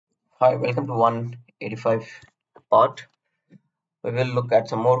Hi, welcome to 185 part. We will look at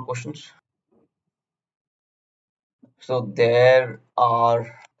some more questions. So there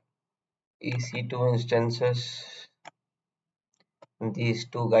are EC2 instances. These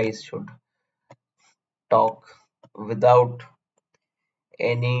two guys should talk without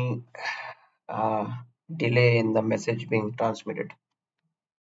any uh, delay in the message being transmitted.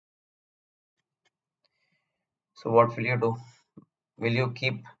 So what will you do? Will you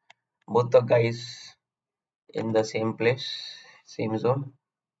keep both the guys in the same place, same zone,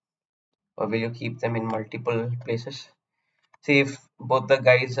 or will you keep them in multiple places? See, if both the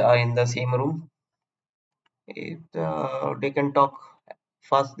guys are in the same room, they can talk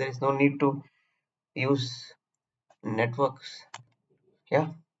fast. There is no need to use networks. Yeah,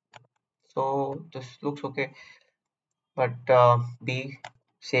 so this looks okay. But B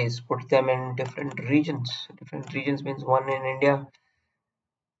says put them in different regions. Different regions means one in India,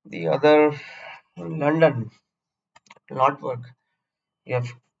 the other in London. Not work. You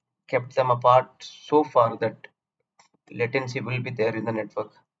have kept them apart so far that latency will be there in the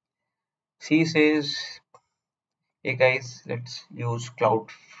network. C says, hey guys, let's use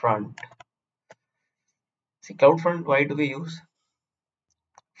CloudFront. See, CloudFront, why do we use?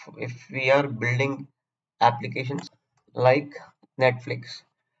 If we are building applications like Netflix,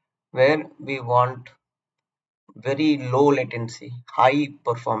 where we want very low latency, high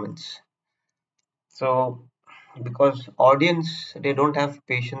performance. So because audience, they don't have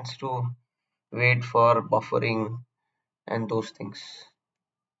patience to wait for buffering and those things.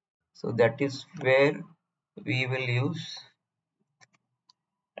 So that is where we will use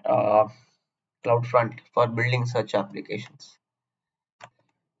uh, CloudFront for building such applications.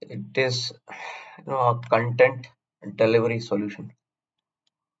 It is a content delivery solution.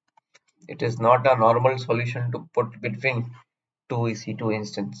 It is not a normal solution to put between two EC2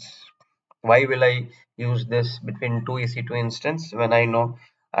 instance. Why will I use this between two EC2 instance when I know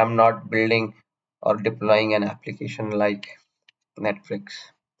I'm not building or deploying an application like Netflix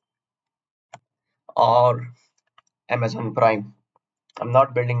or Amazon Prime? I'm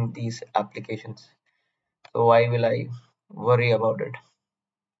not building these applications. So why will I worry about it?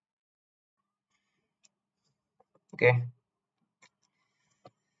 Okay.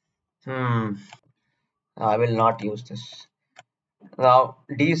 I will not use this. Now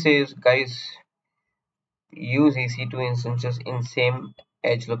D says, guys, use EC2 instances in same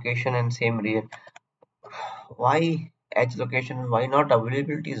edge location and same region. Why edge location? Why not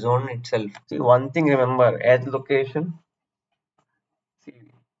availability zone itself? See, one thing remember, edge location, see,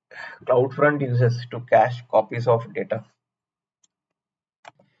 CloudFront uses to cache copies of data.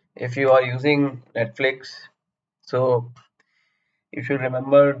 If you are using Netflix, so you should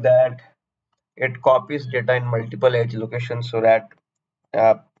remember that it copies data in multiple edge locations so that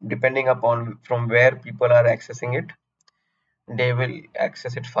depending upon from where people are accessing it, they will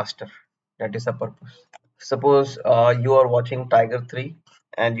access it faster. That is the purpose. Suppose you are watching Tiger 3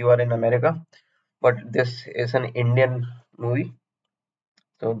 and you are in America, but this is an Indian movie.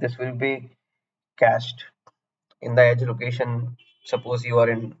 So this will be cached in the edge location. Suppose you are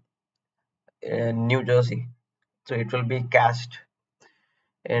in New Jersey, so it will be cached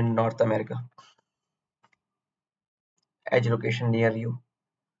in North America, edge location near you.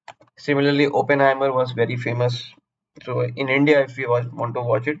 Similarly, Oppenheimer was very famous. So in India, if you want to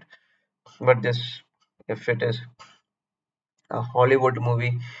watch it, but this, if it is a Hollywood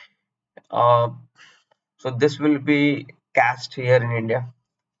movie, uh, so this will be cast here in India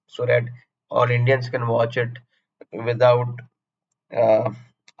so that all Indians can watch it without, uh,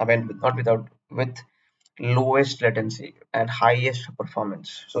 I mean, not without, with lowest latency and highest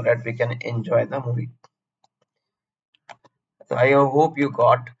performance so that we can enjoy the movie. So I hope you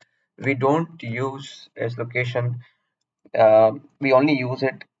got. We don't use as location. We only use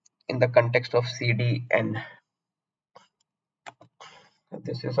it in the context of CDN.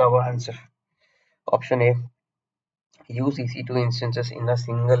 This is our answer. Option A. Use EC2 instances in a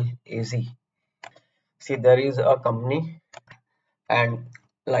single AZ. See, there is a company and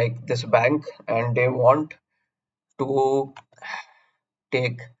like this bank, and they want to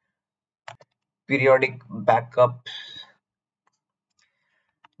take periodic backups.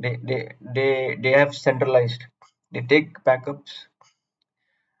 They have centralized. They take backups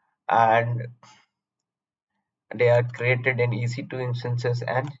and they are created in EC2 instances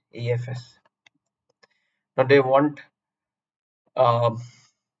and EFS. Now they want um,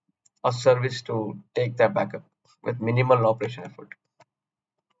 a service to take that backup with minimal operation effort.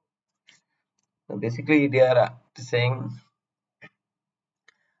 So basically, they are saying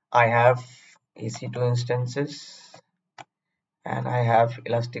I have EC2 instances and I have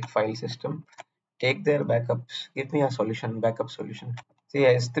elastic file system. Take their backups. Give me a solution, backup solution. See,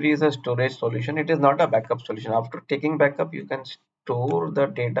 S3 is a storage solution. It is not a backup solution. After taking backup, you can store the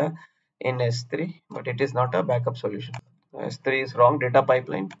data in S3, but it is not a backup solution. S3 is wrong data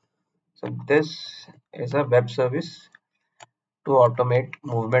pipeline. So this is a web service to automate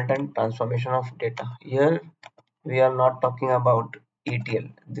movement and transformation of data. Here we are not talking about ETL.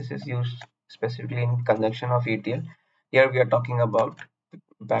 This is used specifically in conjunction of ETL. Here we are talking about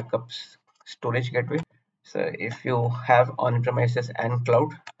backups, storage gateway. So if you have on-premises and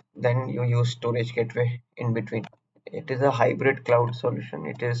cloud, then you use storage gateway in between. It is a hybrid cloud solution.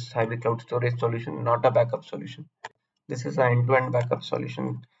 It is hybrid cloud storage solution, not a backup solution. This is an end-to-end backup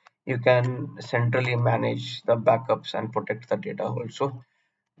solution. You can centrally manage the backups and protect the data also.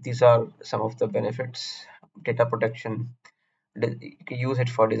 These are some of the benefits. Data protection, you can use it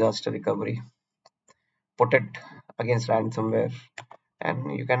for disaster recovery, protect against ransomware,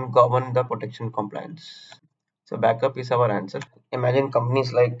 and you can govern the protection compliance. So backup is our answer. Imagine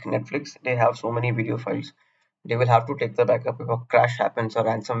companies like Netflix, they have so many video files. They will have to take the backup if a crash happens or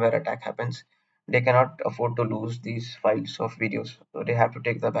ransomware attack happens. They cannot afford to lose these files of videos. So they have to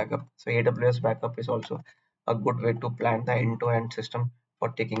take the backup. So AWS backup is also a good way to plan the end-to-end system for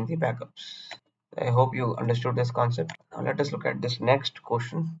taking the backups. I hope you understood this concept. Now let us look at this next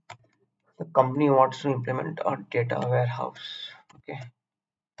question. The company wants to implement a data warehouse. Okay.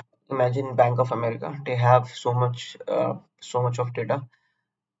 Imagine Bank of America. They have so much of data,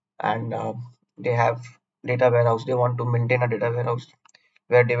 and they have data warehouse. They want to maintain a data warehouse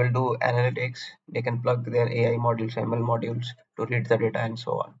where they will do analytics. They can plug their AI modules, ML modules to read the data and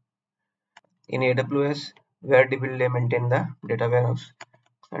so on. In AWS, where will they maintain the data warehouse?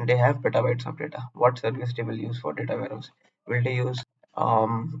 And they have petabytes of data. What service they will use for data warehouse? Will they use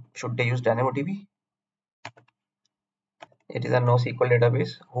should they use DynamoDB? It is a NoSQL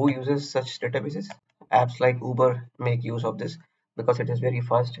database. Who uses such databases? Apps like Uber make use of this because it is very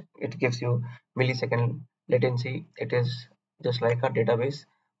fast. It gives you millisecond latency. It is just like a database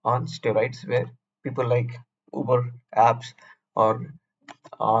on steroids where people like Uber apps or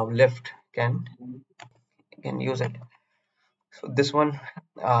Lyft can use it. So this one,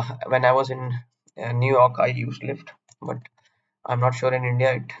 when I was in New York, I used Lyft, but I'm not sure in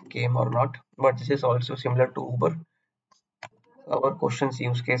India it came or not. But this is also similar to Uber. Our questions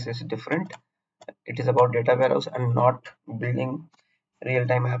use case is different. It is about data warehouse and not building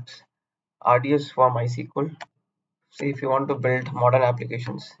real-time apps. RDS for MySQL. See, if you want to build modern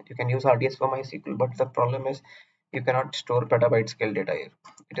applications, you can use RDS for MySQL, but the problem is you cannot store petabyte scale data here.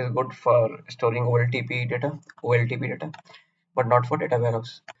 It is good for storing OLTP data, but not for data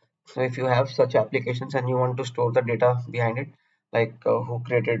warehouse. So if you have such applications and you want to store the data behind it, like who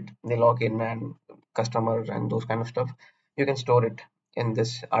created the login and customer and those kind of stuff, you can store it in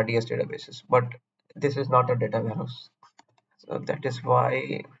this RDS databases. But this is not a data warehouse. So that is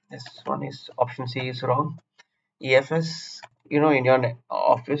why this one is option C is wrong. EFS, in your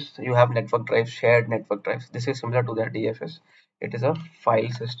office, you have network drives, shared network drives. This is similar to that EFS. It is a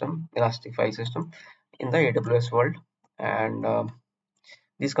file system, elastic file system in the AWS world. And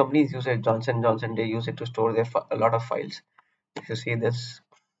these companies use it. Johnson Johnson, they use it to store their a lot of files. If you see this,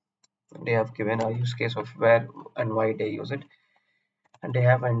 they have given a use case of where and why they use it, and they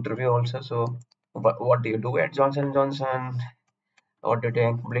have an interview also. So what do you do at Johnson Johnson? What did they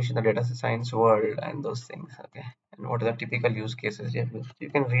accomplish in the data science world and those things? Okay, and what are the typical use cases they have used? You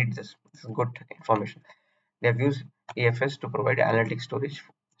can read this. This is good information. They have used EFS to provide analytic storage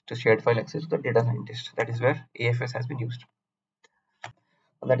to shared file access to the data scientist. That is where EFS has been used.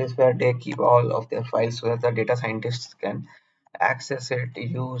 That is where they keep all of their files so that the data scientists can access it,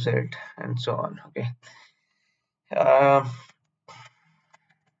 use it, and so on. Okay. Uh,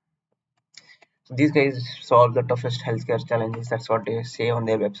 so these guys solve the toughest healthcare challenges. That's what they say on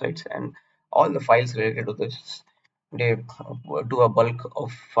their websites, and all the files related to this, they do a bulk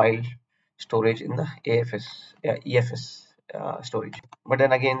of file storage in the EFS storage. But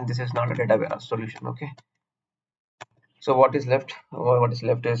then again, this is not a data warehouse solution. Okay. So what is left? What is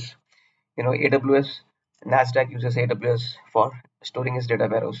left is AWS, NASDAQ uses AWS for storing its data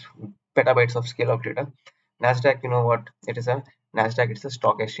warehouse, petabytes of scale of data. NASDAQ, you know what? It is a NASDAQ. It's a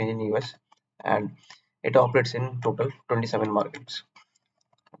stock exchange in US, and it operates in total 27 markets.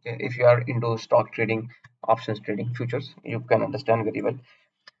 Okay, if you are into stock trading, options trading, futures, you can understand very well.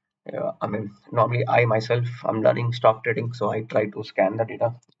 I mean, normally I myself, I'm learning stock trading, so I try to scan the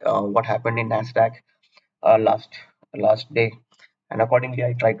data. What happened in NASDAQ last day, and accordingly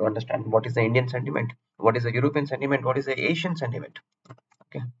I try to understand what is the Indian sentiment, what is the European sentiment, what is the Asian sentiment.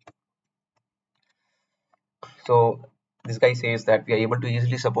 Okay, so This guy says that we are able to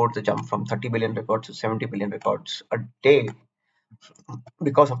easily support the jump from 30 billion records to 70 billion records a day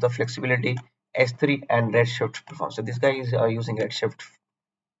because of the flexibility S3 and Redshift performance. So these guys are using Redshift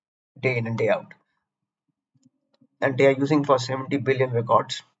day in and day out, and they are using for 70 billion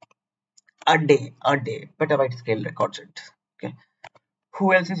records a day, petabyte scale records it. Okay,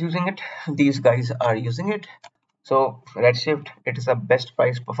 who else is using it? These guys are using it. So Redshift, it is a best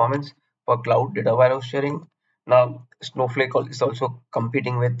price performance for cloud data warehouse sharing. Now Snowflake is also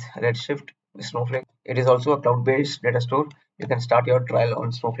competing with Redshift. Snowflake, it is also a cloud-based data store. You can start your trial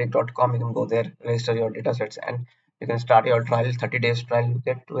on snowflake.com. You can go there, register your data sets, and you can start your trial, 30 days trial. You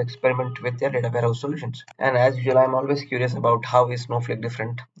get to experiment with their data warehouse solutions. And as usual, I'm always curious about how is Snowflake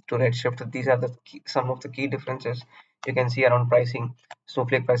different to Redshift. These are some of the key differences you can see around pricing.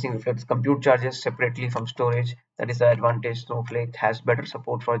 Snowflake pricing reflects compute charges separately from storage. That is the advantage. Snowflake has better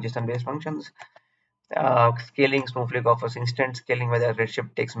support for JSON-based functions. Scaling, Snowflake offers instant scaling, whether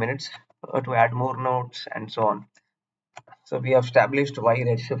Redshift takes minutes to add more nodes and so on. So we have established why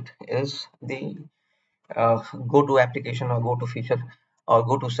Redshift is the go-to application or go-to feature or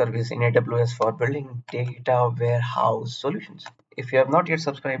go-to service in AWS for building data warehouse solutions. If you have not yet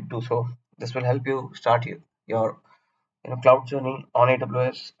subscribed, do so. This will help you start your cloud journey on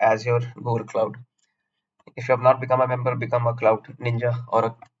AWS as your Google Cloud. If you have not become a member, become a Cloud Ninja or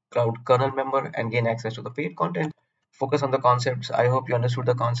a Cloud Kernel member and gain access to the paid content. Focus on the concepts. I hope you understood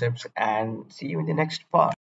the concepts and see you in the next part.